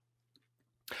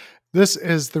This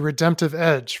is The Redemptive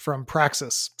Edge from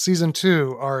Praxis, Season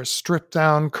 2, our stripped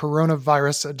down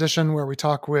coronavirus edition, where we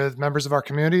talk with members of our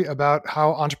community about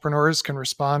how entrepreneurs can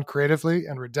respond creatively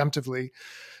and redemptively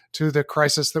to the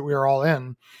crisis that we are all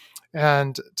in.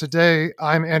 And today,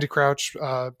 I'm Andy Crouch,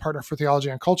 partner for theology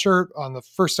and culture. On the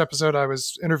first episode, I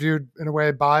was interviewed in a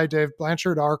way by Dave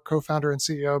Blanchard, our co-founder and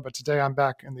CEO. But today, I'm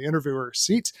back in the interviewer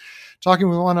seat, talking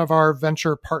with one of our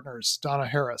venture partners, Donna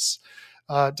Harris.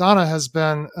 Donna has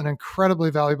been an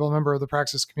incredibly valuable member of the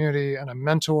Praxis community and a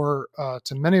mentor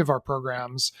to many of our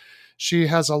programs. She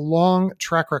has a long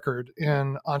track record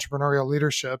in entrepreneurial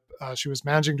leadership. She was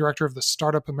managing director of the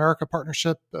Startup America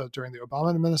Partnership during the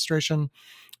Obama administration.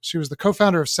 She was the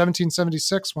co-founder of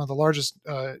 1776, one of the largest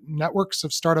networks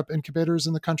of startup incubators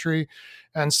in the country,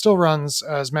 and still runs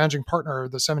as managing partner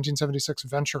of the 1776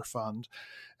 Venture Fund.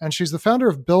 And she's the founder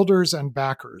of Builders and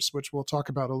Backers, which we'll talk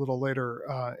about a little later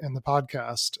in the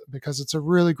podcast, because it's a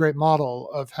really great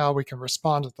model of how we can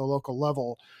respond at the local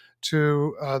level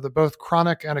to the both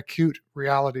chronic and acute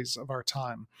realities of our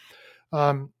time.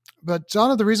 But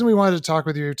Donna, the reason we wanted to talk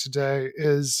with you today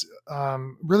is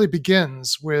really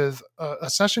begins with a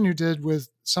session you did with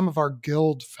some of our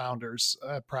guild founders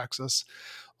at Praxis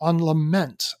on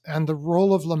lament and the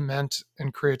role of lament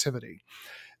in creativity.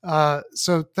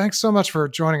 So thanks so much for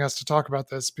joining us to talk about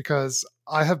this, because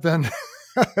I have been,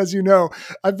 as you know,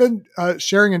 I've been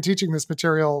sharing and teaching this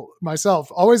material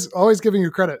myself, always giving you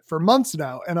credit for months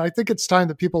now. And I think it's time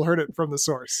that people heard it from the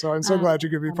source. So I'm so glad you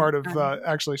could be part of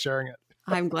actually sharing it.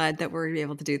 I'm glad that we're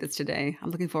able to do this today. I'm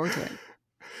looking forward to it.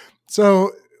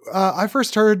 So I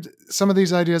first heard some of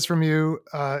these ideas from you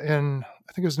in,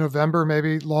 I think it was November,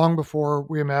 maybe long before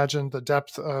we imagined the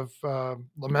depth of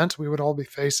lament we would all be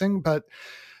facing. But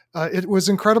it was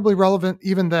incredibly relevant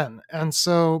even then. And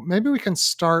so maybe we can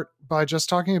start by just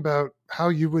talking about how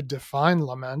you would define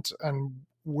lament and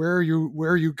where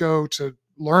you go to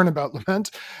learn about lament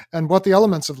and what the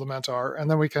elements of lament are. And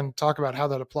then we can talk about how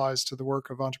that applies to the work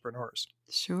of entrepreneurs.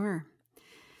 Sure.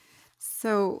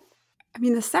 So,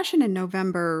 the session in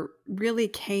November really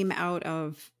came out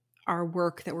of our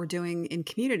work that we're doing in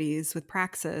communities with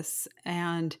Praxis,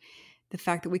 and the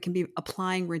fact that we can be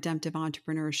applying redemptive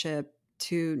entrepreneurship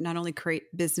to not only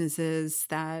create businesses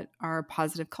that are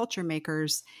positive culture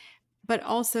makers, but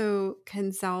also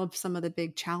can solve some of the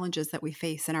big challenges that we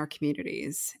face in our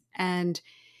communities. And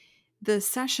the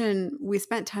session, we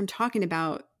spent time talking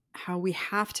about how we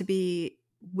have to be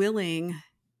willing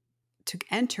to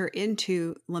enter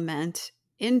into lament,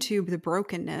 into the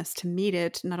brokenness, to meet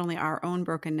it, not only our own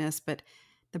brokenness, but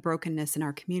the brokenness in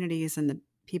our communities and the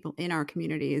people in our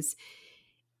communities.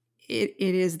 It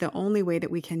is the only way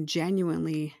that we can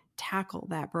genuinely tackle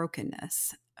that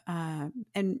brokenness.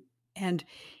 And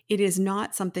it is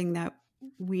not something that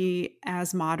we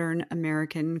as modern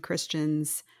American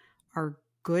Christians are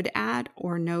good at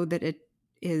or know that it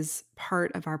is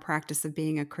part of our practice of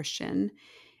being a Christian.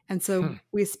 And so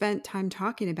we spent time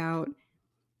talking about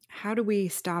how do we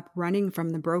stop running from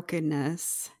the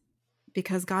brokenness,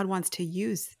 because God wants to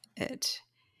use it.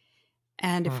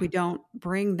 And if we don't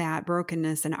bring that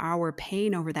brokenness and our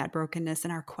pain over that brokenness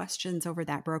and our questions over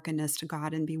that brokenness to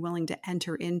God and be willing to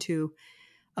enter into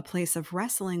a place of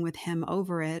wrestling with Him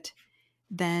over it,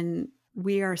 then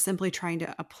we are simply trying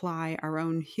to apply our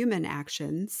own human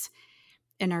actions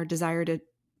and our desire to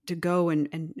go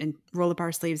and roll up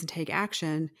our sleeves and take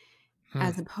action,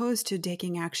 as opposed to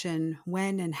taking action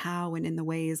when and how and in the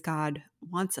ways God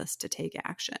wants us to take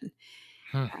action.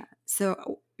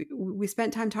 So we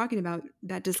spent time talking about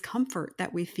that discomfort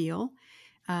that we feel,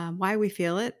 why we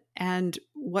feel it, and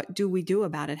what do we do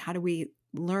about it? How do we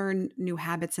learn new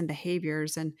habits and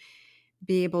behaviors and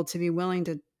be able to be willing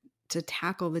to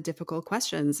tackle the difficult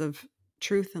questions of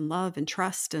truth and love and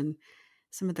trust and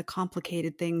some of the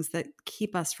complicated things that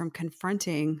keep us from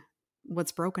confronting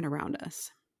what's broken around us.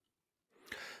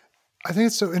 I think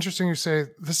it's so interesting you say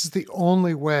this is the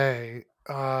only way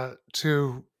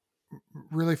to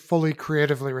really fully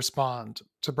creatively respond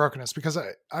to brokenness, because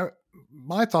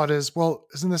my thought is, well,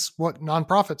 isn't this what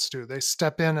nonprofits do? They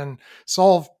step in and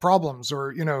solve problems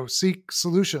or, seek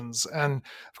solutions. And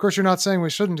of course, you're not saying we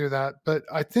shouldn't do that, but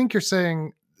I think you're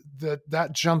saying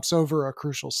that jumps over a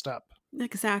crucial step.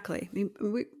 Exactly.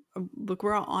 Look,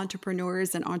 we're all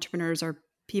entrepreneurs, and entrepreneurs are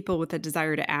people with a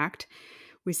desire to act.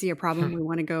 We see a problem, we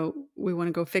want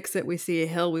to go fix it. We see a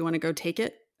hill, we want to go take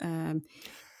it. And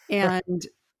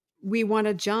we want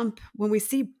to jump when we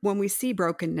see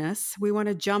brokenness, we want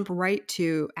to jump right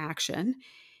to action.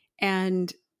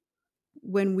 And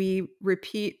when we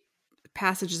repeat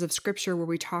passages of scripture where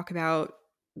we talk about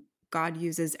God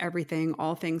uses everything,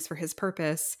 all things for His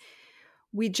purpose,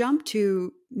 we jump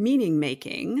to meaning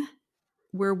making,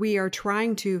 where we are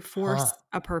trying to Huh. force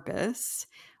a purpose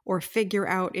or figure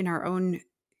out in our own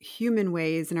human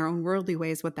ways, in our own worldly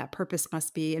ways, what that purpose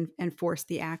must be, and force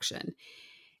the action.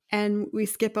 And we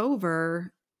skip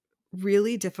over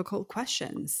really difficult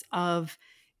questions of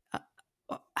uh,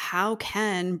 how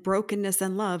can brokenness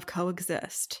and love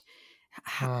coexist?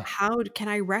 Huh. How can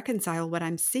I reconcile what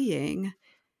I'm seeing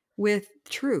with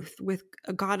truth, with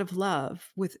a God of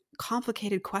love, with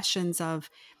complicated questions of,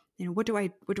 what do I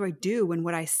do when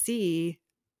what I see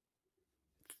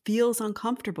feels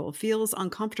uncomfortable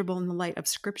in the light of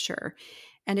scripture?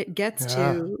 And it gets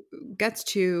Yeah.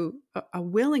 to a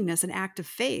willingness, an act of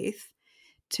faith,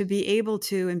 to be able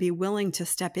to and be willing to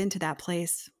step into that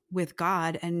place with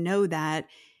God and know that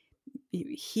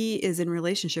he is in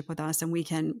relationship with us and we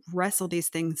can wrestle these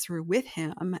things through with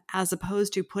him, as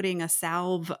opposed to putting a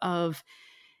salve of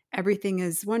everything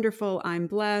is wonderful, I'm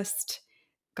blessed,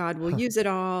 God will use it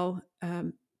all.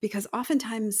 Because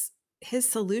oftentimes his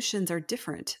solutions are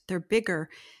different. They're bigger.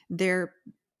 They're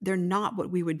they're not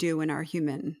what we would do in our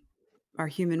human,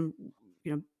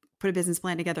 put a business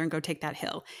plan together and go take that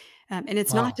hill. And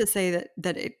it's not Wow. to say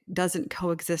that it doesn't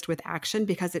coexist with action,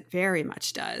 because it very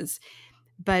much does.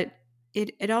 But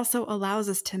it also allows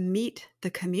us to meet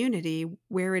the community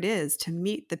where it is, to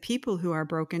meet the people who are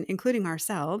broken, including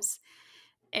ourselves,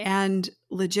 and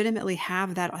legitimately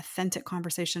have that authentic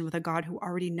conversation with a God who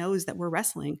already knows that we're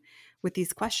wrestling with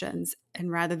these questions.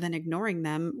 And rather than ignoring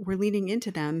them, we're leaning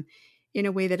into them in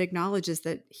a way that acknowledges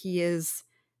that he is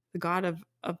the God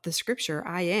of the scripture,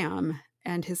 I am,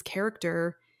 and his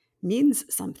character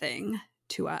means something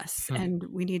to us. Hmm. And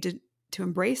we need to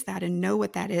embrace that and know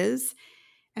what that is,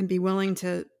 and be willing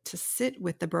to sit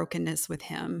with the brokenness with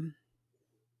him.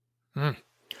 Hmm.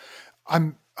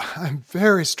 I'm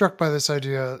very struck by this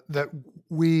idea that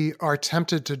we are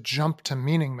tempted to jump to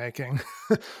meaning making,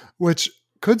 which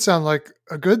could sound like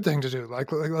a good thing to do.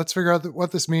 Like let's figure out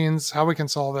what this means, how we can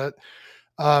solve it.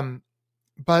 Um,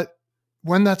 but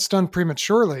when that's done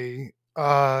prematurely,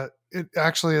 it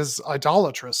actually is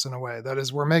idolatrous in a way. That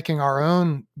is, we're making our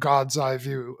own God's eye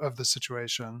view of the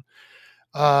situation.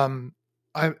 Um,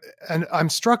 I'm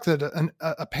struck that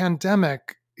a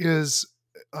pandemic is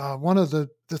one of the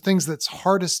things that's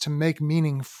hardest to make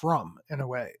meaning from in a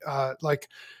way. Like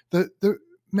the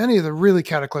many of the really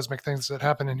cataclysmic things that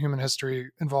happen in human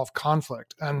history involve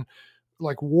conflict and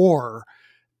like war,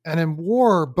 and in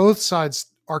war, both sides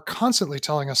are constantly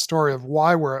telling a story of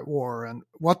why we're at war and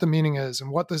what the meaning is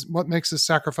and what makes this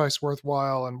sacrifice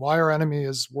worthwhile and why our enemy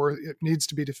is worth it needs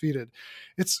to be defeated.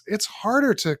 It's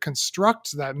harder to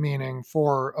construct that meaning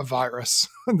for a virus,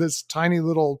 this tiny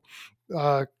little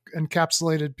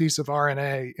encapsulated piece of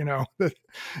RNA.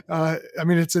 I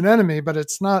mean, it's an enemy, but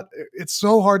it's not. It's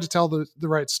so hard to tell the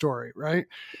right story, right?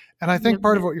 And I think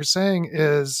part of what you're saying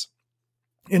is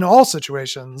in all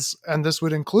situations, and this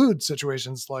would include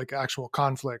situations like actual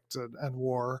conflict and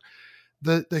war,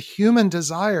 the human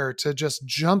desire to just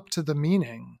jump to the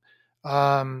meaning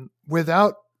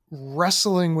without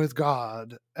wrestling with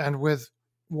God and with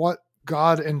what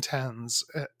God intends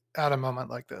at a moment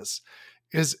like this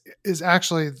is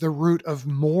actually the root of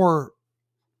more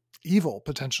evil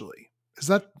potentially. Is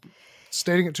that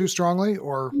stating it too strongly,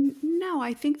 or? No,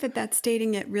 I think that that's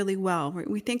stating it really well.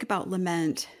 When we think about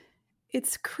lament,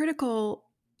 it's critical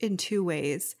in two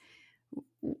ways.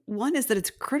 One is that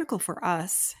it's critical for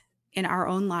us in our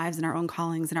own lives, in our own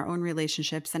callings, in our own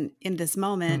relationships, and in this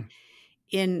moment, Hmm.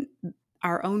 in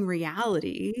our own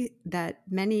reality, that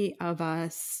many of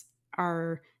us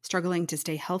are struggling to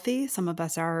stay healthy. Some of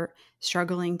us are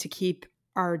struggling to keep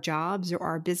our jobs or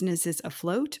our businesses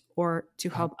afloat, or to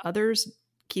Yeah. help others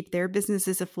keep their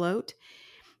businesses afloat.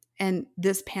 And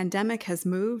this pandemic has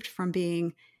moved from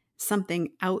being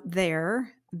something out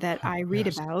there that I read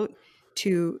Yes. about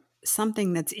to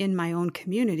something that's in my own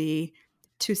community,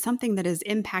 to something that is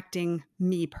impacting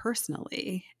me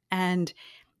personally. And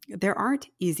there aren't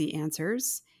easy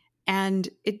answers, and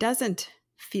it doesn't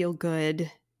feel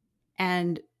good.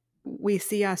 And we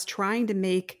see us trying to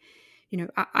make,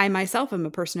 I myself am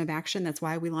a person of action. That's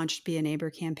why we launched Be a Neighbor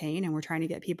campaign, and we're trying to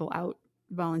get people out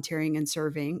volunteering and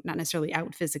serving, not necessarily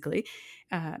out physically.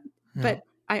 Uh, Yeah. but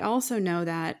I also know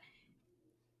that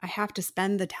I have to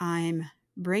spend the time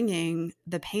bringing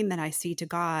the pain that I see to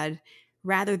God,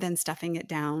 rather than stuffing it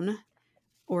down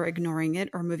or ignoring it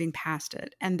or moving past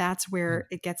it. And that's Hmm. where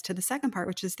it gets to the second part,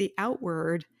 which is the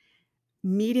outward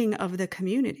meeting of the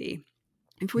community.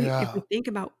 If we Yeah. think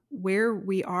about where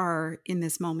we are in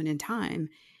this moment in time,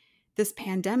 this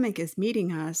pandemic is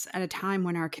meeting us at a time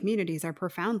when our communities are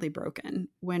profoundly broken,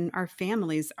 when our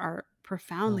families are Hmm.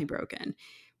 profoundly broken,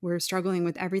 We're struggling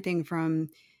with everything from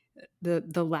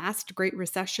the last great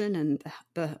recession and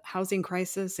the housing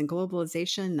crisis and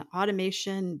globalization, the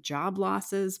automation, job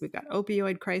losses. We've got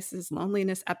opioid crisis,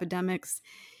 loneliness epidemics.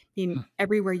 I mean,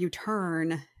 everywhere you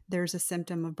turn, there's a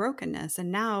symptom of brokenness.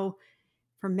 And now,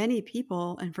 for many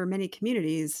people and for many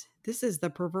communities, this is the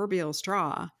proverbial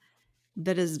straw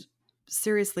that is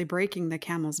seriously breaking the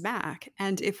camel's back.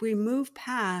 And if we move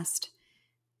past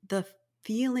the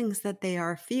feelings that they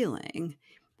are feeling,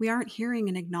 we aren't hearing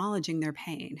and acknowledging their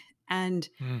pain. And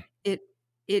Mm. it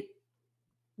it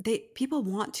they people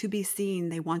want to be seen,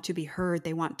 they want to be heard,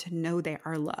 they want to know they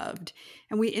are loved.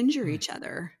 And we injure Mm. each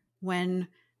other when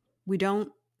we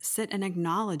don't sit and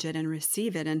acknowledge it and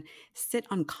receive it and sit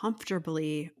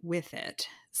uncomfortably with it.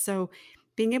 So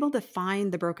being able to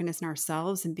find the brokenness in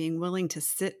ourselves and being willing to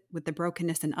sit with the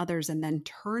brokenness in others and then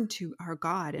turn to our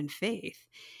God in faith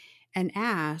and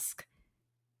ask,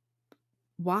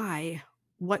 why?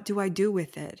 What do I do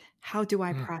with it? How do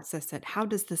I Mm. process it? How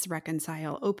does this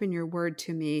reconcile? Open your word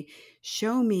to me.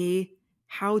 Show me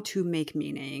how to make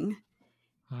meaning.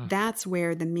 Mm. That's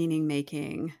where the meaning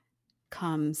making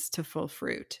comes to full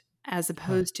fruit, as Huh.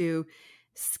 opposed to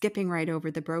skipping right over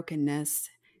the brokenness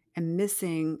and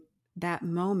missing that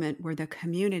moment where the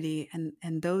community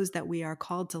and those that we are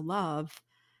called to love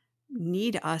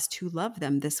need us to love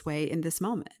them this way in this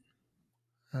moment.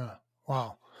 Yeah.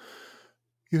 Wow.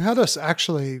 You had us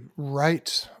actually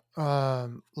write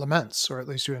laments, or at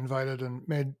least you invited and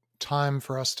made time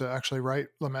for us to actually write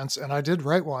laments. And I did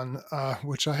write one,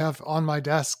 which I have on my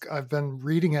desk. I've been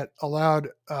reading it aloud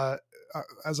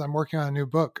as I'm working on a new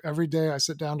book. Every day I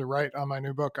sit down to write on my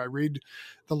new book. I read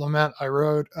the lament I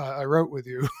wrote with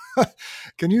you.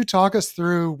 Can you talk us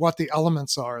through what the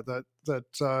elements are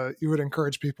that you would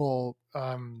encourage people?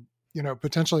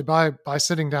 Potentially by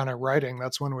sitting down and writing,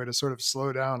 that's one way to sort of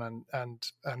slow down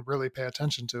and really pay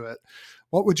attention to it.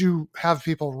 What would you have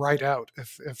people write out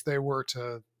if they were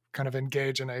to kind of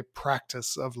engage in a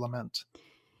practice of lament?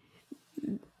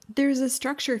 There's a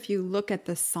structure. If you look at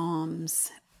the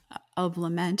Psalms of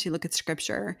lament, you look at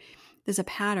scripture, there's a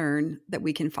pattern that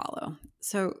we can follow.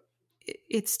 So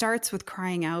it starts with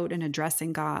crying out and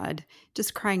addressing God,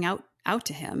 just crying out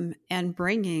to him and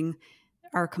bringing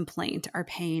our complaint, our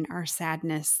pain, our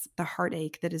sadness, the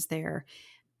heartache that is there,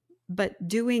 but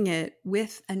doing it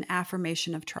with an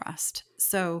affirmation of trust.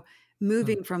 So Hmm.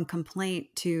 moving from complaint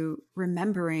to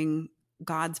remembering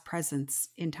God's presence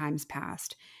in times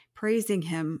past, praising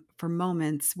him for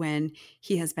moments when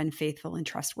he has been faithful and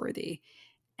trustworthy.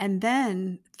 And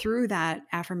then through that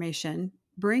affirmation,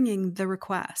 bringing the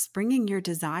request, bringing your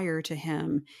desire to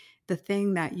him, the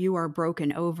thing that you are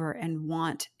broken over and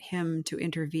want him to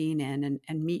intervene in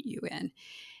and meet you in.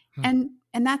 Hmm.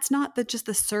 And that's not just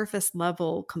the surface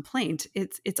level complaint.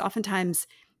 It's oftentimes,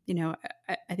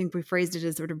 I think we phrased it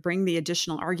as sort of bring the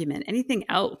additional argument, anything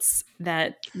else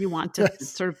that you want to Yes.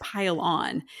 sort of pile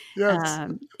on, Yes.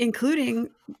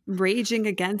 including raging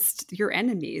against your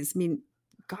enemies. I mean,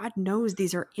 God knows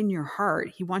these are in your heart.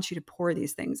 He wants you to pour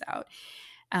these things out.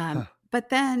 Huh. But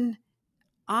then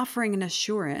offering an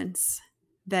assurance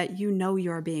that you know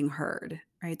you're being heard,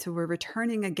 right? So we're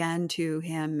returning again to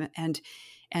him and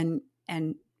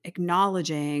and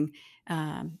acknowledging,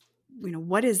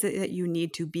 what is it that you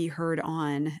need to be heard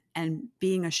on, and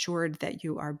being assured that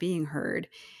you are being heard,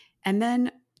 and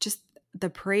then just the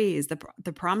praise,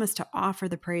 the promise to offer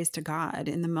the praise to God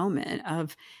in the moment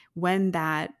of when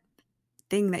that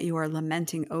thing that you are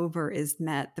lamenting over is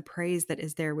met, the praise that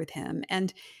is there with him,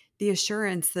 and the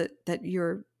assurance that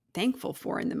you're thankful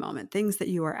for in the moment, things that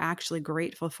you are actually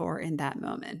grateful for in that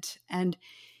moment. And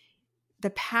the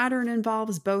pattern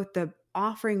involves both the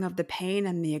offering of the pain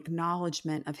and the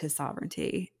acknowledgement of his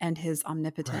sovereignty and his Right.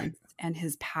 omnipotence and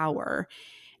his power,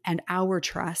 and our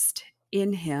trust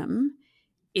in him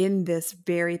in this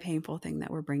very painful thing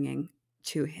that we're bringing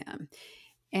to him.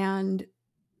 And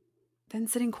then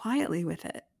sitting quietly with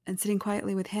it and sitting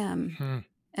quietly with him Hmm.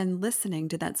 and listening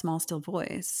to that small, still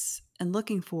voice and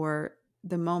looking for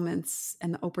the moments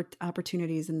and the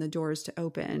opportunities and the doors to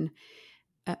open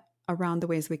uh, around the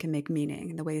ways we can make meaning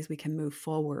and the ways we can move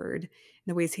forward and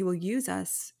the ways he will use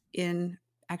us in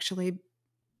actually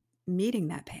meeting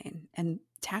that pain and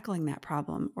tackling that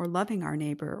problem or loving our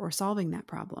neighbor or solving that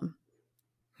problem.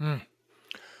 Hmm.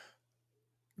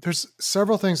 There's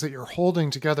several things that you're holding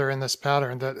together in this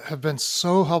pattern that have been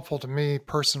so helpful to me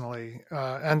personally,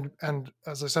 and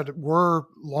as I said, were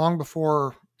long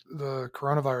before the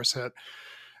coronavirus hit.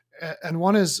 And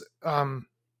one is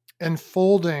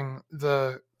enfolding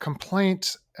the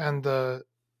complaint and the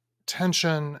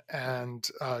tension and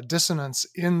dissonance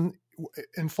in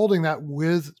enfolding that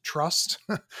with trust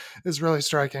is really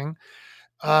striking.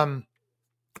 Um,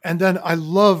 and then I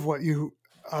love what you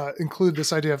include,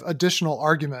 this idea of additional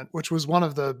argument, which was one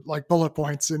of the like bullet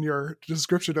points in your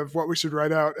description of what we should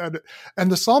write out.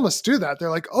 And the psalmists do that. They're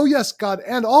like, oh yes, God,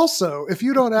 and also if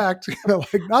you don't act,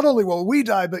 like not only will we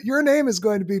die, but your name is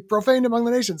going to be profaned among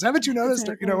the nations. Haven't you noticed?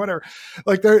 Exactly. Whatever.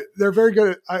 Like they're very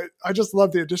good. I just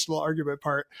love the additional argument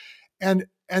part, and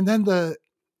then the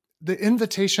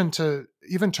invitation to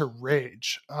even to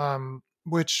rage,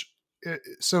 which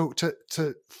so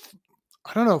to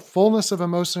I don't know, fullness of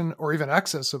emotion or even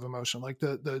excess of emotion, like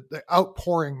the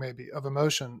outpouring maybe of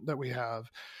emotion that we have,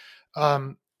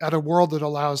 at a world that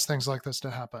allows things like this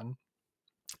to happen,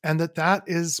 and that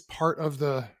is part of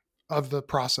the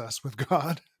process with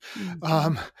God. Mhm.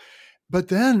 Um, but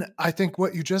then I think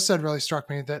what you just said really struck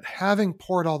me, that having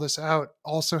poured all this out,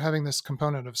 also having this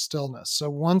component of stillness. So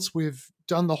once we've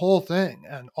done the whole thing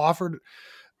and offered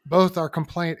both our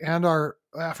complaint and our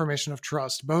affirmation of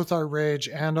trust, both our rage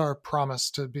and our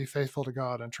promise to be faithful to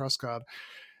God and trust God,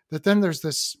 that then there's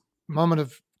this moment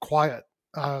of quiet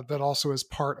that also is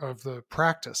part of the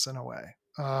practice in a way.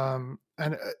 And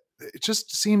it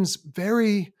just seems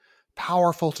very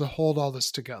powerful to hold all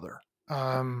this together.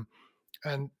 And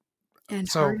And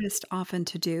so, hardest often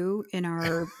to do in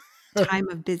our time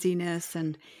of busyness,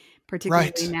 and particularly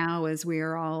right. now as we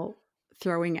are all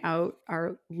throwing out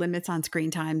our limits on screen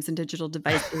times and digital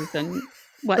devices and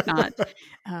whatnot.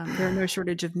 There are no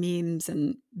shortage of memes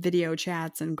and video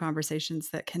chats and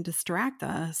conversations that can distract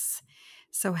us.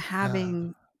 So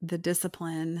having the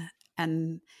discipline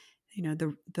and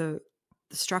the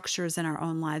structures in our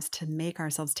own lives to make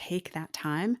ourselves take that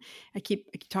time. I keep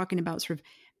talking about sort of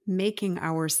making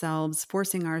ourselves,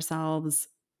 forcing ourselves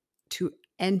to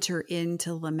enter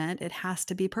into lament. It has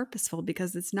to be purposeful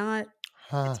because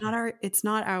Huh. it's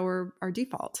not our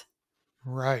default.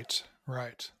 Right.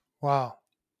 Right. Wow.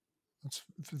 That's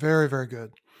very, very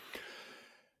good.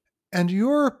 And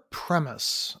your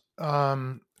premise,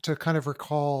 to kind of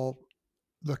recall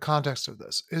the context of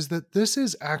this, is that this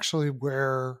is actually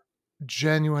where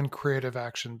genuine creative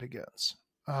action begins.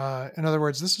 In other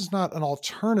words, this is not an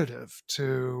alternative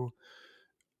to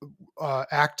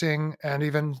acting and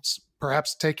even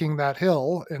perhaps taking that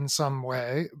hill in some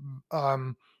way.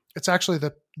 It's actually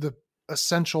the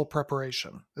essential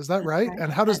preparation. Is that That's right? right.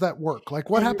 And how does That that work? Like,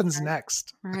 what that is happens right.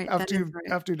 next Right. That after is you right.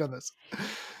 after you've done this?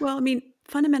 Well, I mean,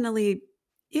 fundamentally,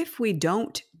 if we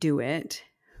don't do it,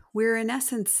 we're in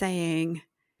essence saying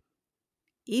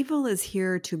evil is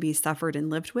here to be suffered and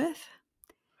lived with,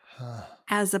 Huh.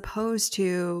 as opposed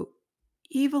to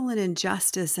evil and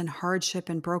injustice and hardship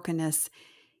and brokenness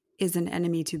is an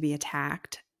enemy to be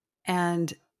attacked.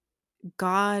 And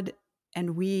God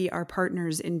and we are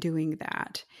partners in doing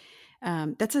that.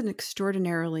 That's an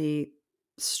extraordinarily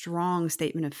strong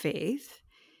statement of faith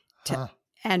to, Huh.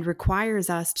 and requires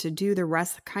us to do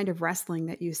the kind of wrestling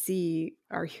that you see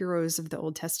our heroes of the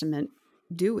Old Testament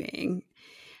doing.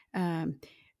 Um,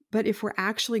 but if we're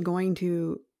actually going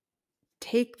to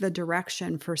take the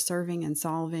direction for serving and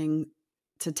solving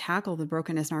to tackle the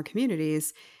brokenness in our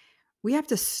communities, we have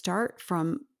to start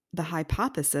from the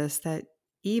hypothesis that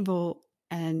evil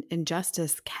and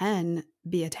injustice can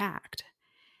be attacked.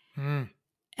 Hmm.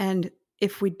 And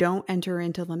if we don't enter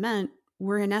into lament,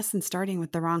 we're in essence starting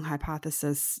with the wrong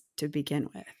hypothesis to begin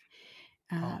with.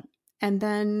 Uh, Wow. and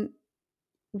then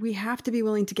we have to be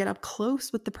willing to get up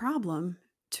close with the problem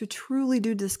to truly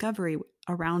do discovery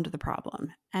around the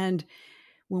problem. And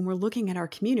when we're looking at our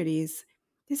communities,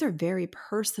 these are very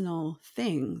personal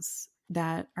things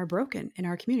that are broken in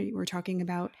our community. We're talking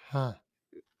Huh.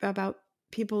 about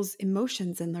people's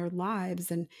emotions and their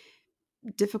lives and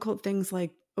difficult things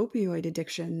like opioid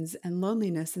addictions and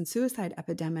loneliness and suicide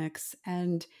epidemics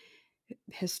and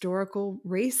historical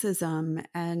racism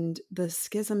and the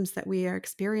schisms that we are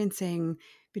experiencing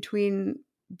between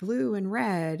blue and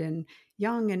red and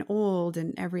young and old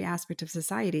and every aspect of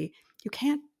society. You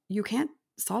can't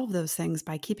solve those things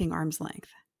by keeping arm's length.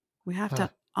 We have Huh.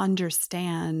 to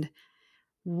understand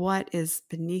what is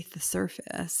beneath the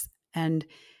surface and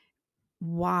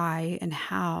why and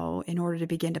how in order to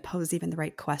begin to pose even the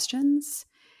right questions,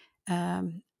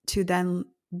 to then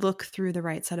look through the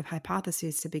right set of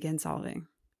hypotheses to begin solving.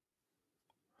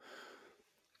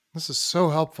 This is so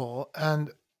helpful,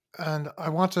 and I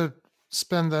want to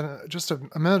spend then just a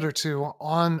minute or two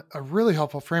on a really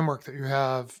helpful framework that you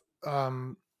have,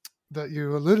 that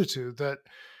you alluded to,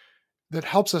 that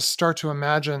helps us start to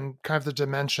imagine kind of the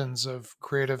dimensions of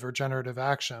creative or generative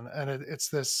action, and it's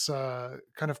this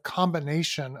kind of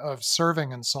combination of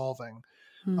serving and solving.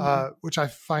 Hmm. which I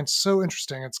find so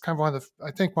interesting. It's kind of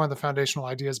I think one of the foundational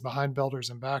ideas behind builders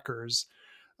and backers.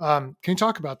 Can you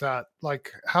talk about that?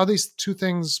 Like how these two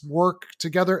things work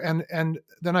together? And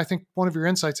then I think one of your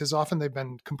insights is often they've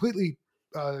been completely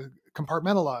uh,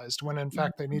 compartmentalized when in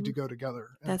fact they need to Mhm. go together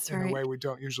That's in a right. way we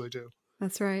don't usually do.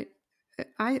 That's right.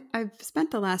 I've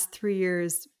spent the last 3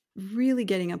 years really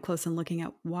getting up close and looking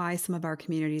at why some of our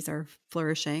communities are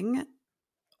flourishing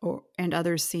and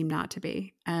others seem not to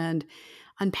be, and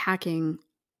unpacking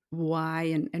why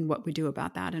and what we do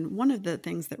about that. And one of the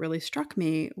things that really struck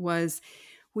me was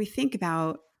we think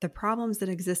about the problems that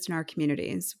exist in our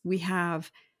communities. We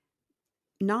have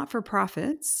not for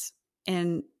profits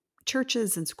and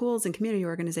churches and schools and community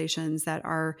organizations that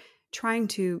are trying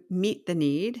to meet the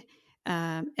need.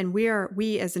 And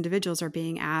we as individuals are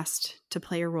being asked to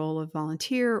play a role of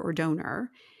volunteer or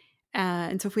donor.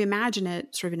 And so if we imagine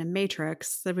it sort of in a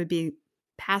matrix, that would be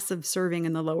passive serving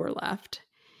in the lower left,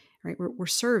 right? We're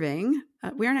serving,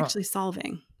 we aren't Huh. actually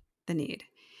solving the need.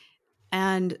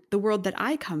 And the world that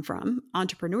I come from,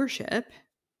 entrepreneurship,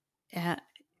 uh,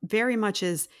 very much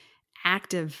is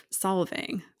active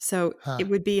solving. So Huh. it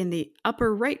would be in the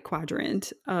upper right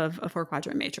quadrant of a 4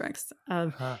 quadrant matrix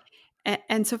of, Huh.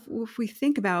 and so if we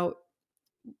think about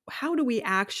how do we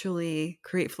actually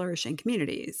create flourishing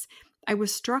communities, I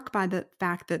was struck by the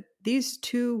fact that these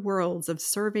two worlds of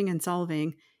serving and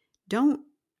solving don't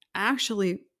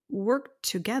actually work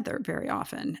together very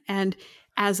often. And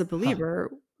as a Huh.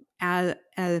 believer, as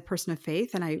a person of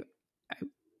faith, and I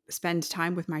spend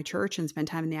time with my church and spend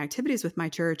time in the activities with my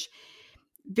church,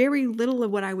 very little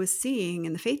of what I was seeing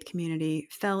in the faith community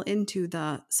fell into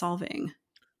the solving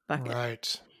bucket,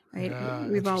 Right. right? Yeah.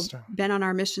 We've all Interesting. been on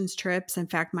our missions trips. In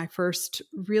fact, my first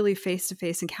really face to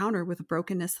face encounter with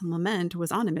brokenness and lament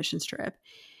was on a missions trip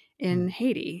Hmm. in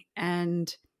Haiti.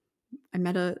 And I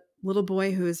met a little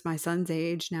boy who is my son's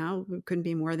age now, who couldn't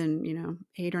be more than,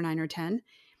 8 or 9 or 10.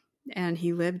 And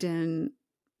he lived in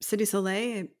City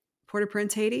Soleil, Port au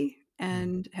Prince, Haiti, Hmm.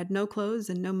 and had no clothes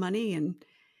and no money, and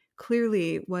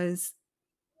clearly was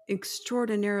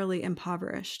extraordinarily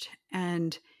impoverished.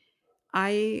 And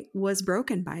I was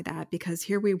broken by that because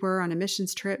here we were on a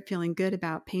missions trip feeling good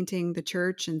about painting the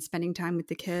church and spending time with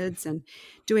the kids and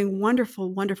doing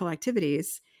wonderful, wonderful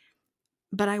activities.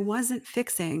 But I wasn't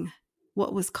fixing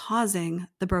what was causing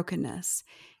the brokenness.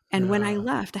 And when I Yeah.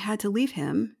 left, I had to leave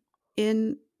him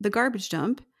in the garbage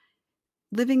dump,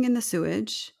 living in the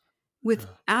sewage, with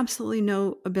Yeah. absolutely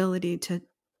no ability to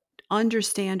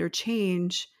understand or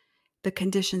change the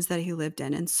conditions that he lived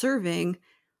in. And serving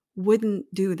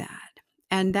wouldn't do that.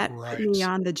 And that put me Right.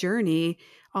 on the journey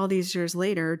all these years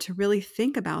later to really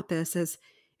think about this as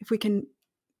if we can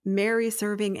marry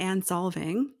serving and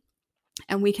solving,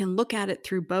 and we can look at it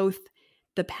through both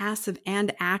the passive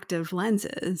and active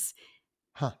lenses.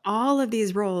 Huh. All of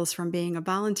these roles, from being a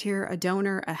volunteer, a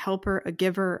donor, a helper, a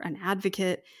giver, an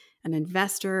advocate, an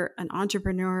investor, an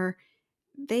entrepreneur,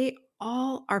 they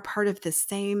all are part of the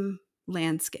same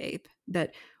landscape,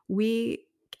 that we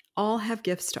all have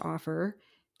gifts to offer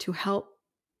to help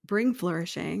bring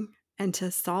flourishing and to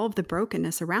solve the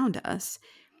brokenness around us.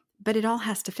 But it all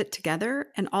has to fit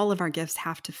together, and all of our gifts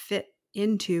have to fit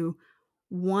into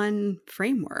one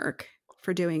framework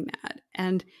for doing that.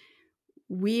 And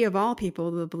we, of all people,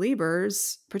 the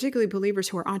believers, particularly believers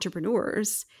who are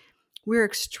entrepreneurs, we're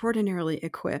extraordinarily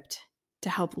equipped to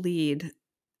help lead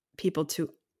people to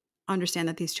understand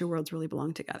that these two worlds really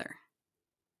belong together.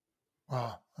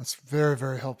 Wow. That's very,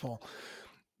 very helpful.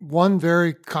 One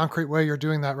very concrete way you're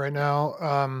doing that right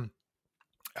now,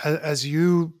 as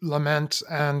you lament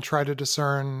and try to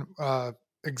discern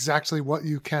exactly what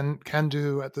you can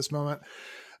do at this moment,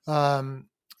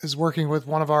 is working with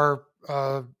one of our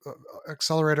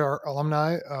accelerator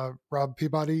alumni, Rob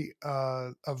Peabody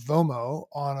of VOMO,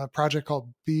 on a project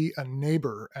called Be a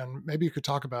Neighbor, and maybe you could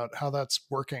talk about how that's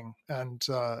working and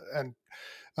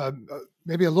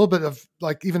maybe a little bit of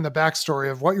like even the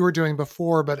backstory of what you were doing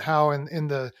before, but how in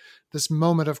the this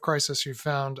moment of crisis you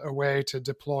found a way to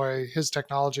deploy his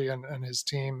technology and his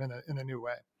team in a new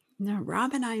way. Now,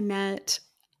 Rob and I met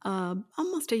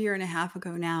almost a year and a half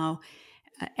ago now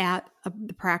at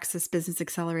the Praxis Business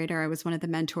Accelerator. I was one of the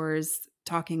mentors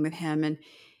talking with him,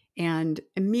 and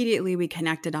immediately we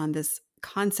connected on this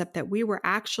concept that we were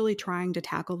actually trying to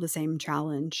tackle the same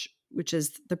challenge, which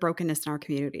is the brokenness in our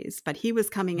communities. But he was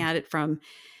coming Hmm. at it from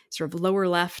sort of lower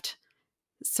left,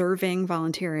 serving,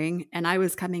 volunteering, and I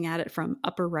was coming at it from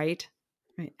upper right,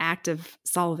 right, active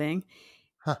solving.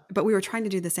 Huh. But we were trying to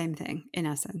do the same thing in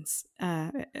essence,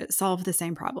 solve the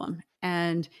same problem.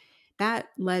 And that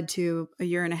led to a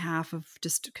year and a half of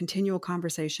just continual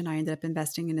conversation. I ended up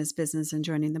investing in his business and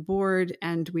joining the board.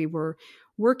 And we were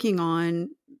working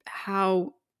on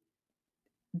how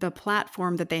the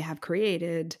platform that they have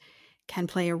created can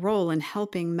play a role in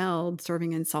helping meld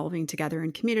serving and solving together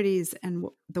in communities, and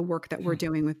the work that we're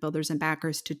doing with builders and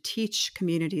backers to teach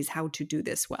communities how to do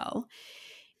this well.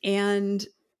 And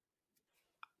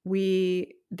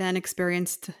we then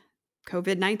experienced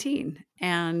COVID-19,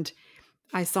 and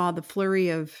I saw the flurry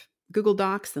of Google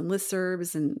Docs and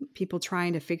listservs and people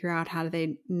trying to figure out how do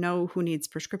they know who needs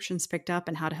prescriptions picked up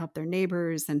and how to help their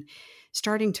neighbors, and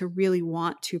starting to really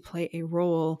want to play a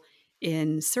role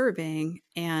in serving.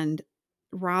 And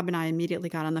Rob and I immediately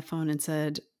got on the phone and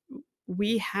said,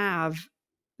 we have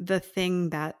the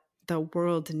thing that the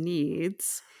world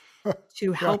needs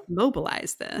to Yeah. help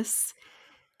mobilize this.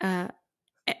 Uh,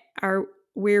 are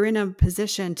We're in a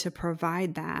position to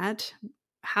provide that.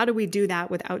 How do we do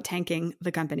that without tanking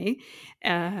the company?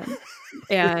 And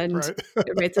Right.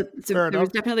 right, so Fair there was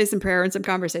enough. definitely some prayer and some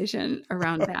conversation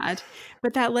around that.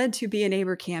 But that led to Be a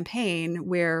Neighbor campaign,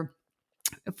 where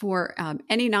for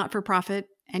any not-for-profit,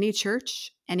 any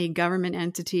church, any government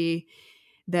entity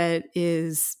that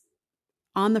is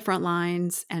on the front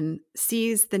lines and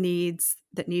sees the needs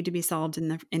that need to be solved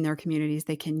in their communities,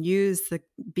 they can use the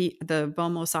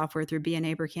VOMO software through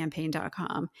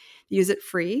beaneighborcampaign.com. Use it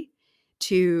free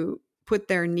to put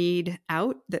their need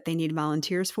out that they need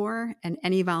volunteers for, and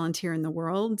any volunteer in the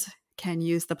world can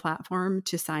use the platform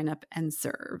to sign up and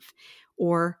serve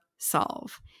or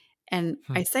solve. And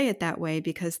I say it that way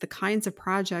because the kinds of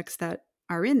projects that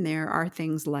are in there are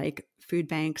things like food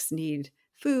banks need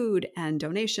food and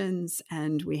donations,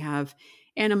 and we have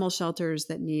animal shelters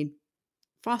that need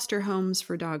foster homes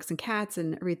for dogs and cats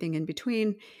and everything in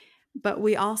between. But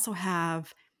we also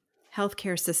have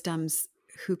healthcare systems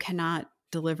who cannot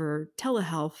deliver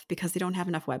telehealth because they don't have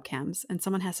enough webcams, and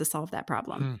someone has to solve that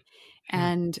problem. Hmm. Hmm.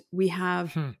 And we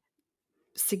have Hmm.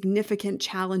 significant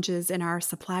challenges in our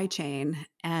supply chain,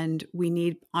 and we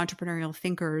need entrepreneurial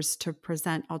thinkers to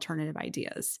present alternative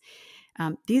ideas.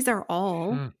 These are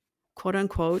all Hmm. quote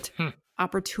unquote Hmm.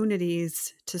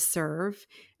 opportunities to serve.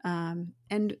 And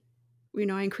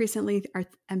I increasingly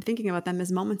am thinking about them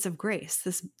as moments of grace.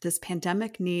 This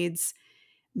pandemic needs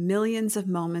millions of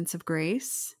moments of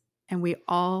grace, and we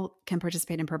all can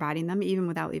participate in providing them even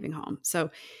without leaving home.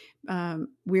 So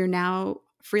we're now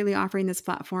freely offering this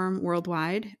platform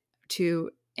worldwide to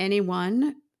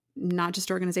anyone, not just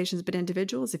organizations, but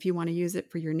individuals. If you want to use it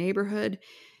for your neighborhood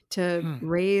to Hmm.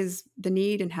 raise the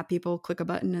need and have people click a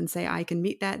button and say, I can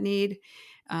meet that need,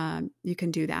 you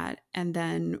can do that. And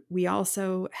then we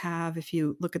also have, if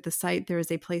you look at the site, there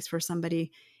is a place for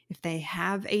somebody, if they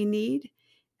have a need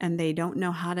and they don't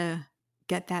know how to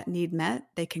get that need met,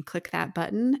 they can click that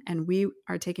button, and we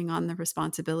are taking on the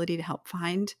responsibility to help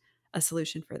find a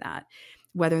solution for that,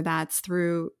 whether that's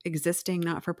through existing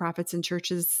not-for-profits and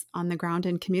churches on the ground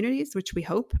in communities, which we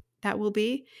hope that will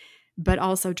be, but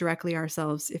also directly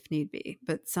ourselves if need be.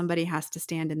 But somebody has to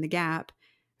stand in the gap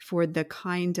for the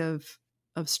kind of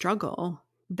struggle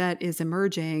that is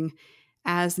emerging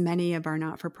as many of our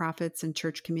not-for-profits and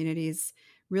church communities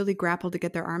really grapple to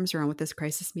get their arms around what this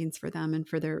crisis means for them and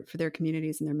for their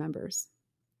communities and their members.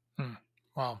 Hmm.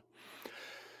 Wow.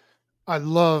 I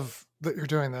love that you're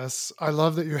doing this. I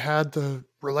love that you had the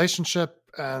relationship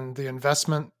and the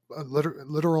investment,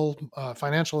 literal,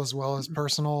 financial as well as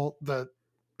personal, that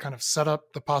kind of set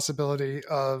up the possibility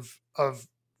of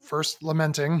first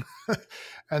lamenting,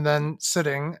 and then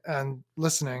sitting and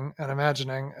listening and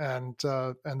imagining, and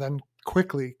then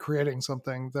quickly creating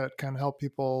something that can help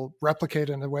people replicate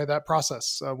in a way that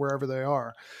process wherever they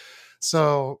are.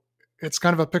 So it's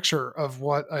kind of a picture of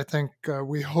what I think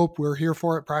we hope we're here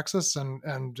for at Praxis,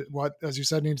 and what, as you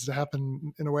said, needs to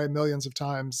happen in a way millions of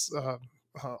times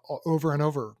over and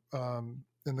over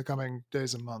in the coming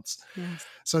days and months. Yes.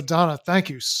 So, Donna, thank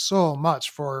you so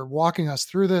much for walking us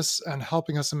through this and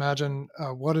helping us imagine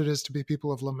what it is to be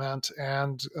people of lament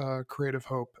and creative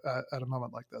hope at a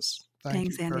moment like this. Thank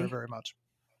Thanks, you very, Andy. very much.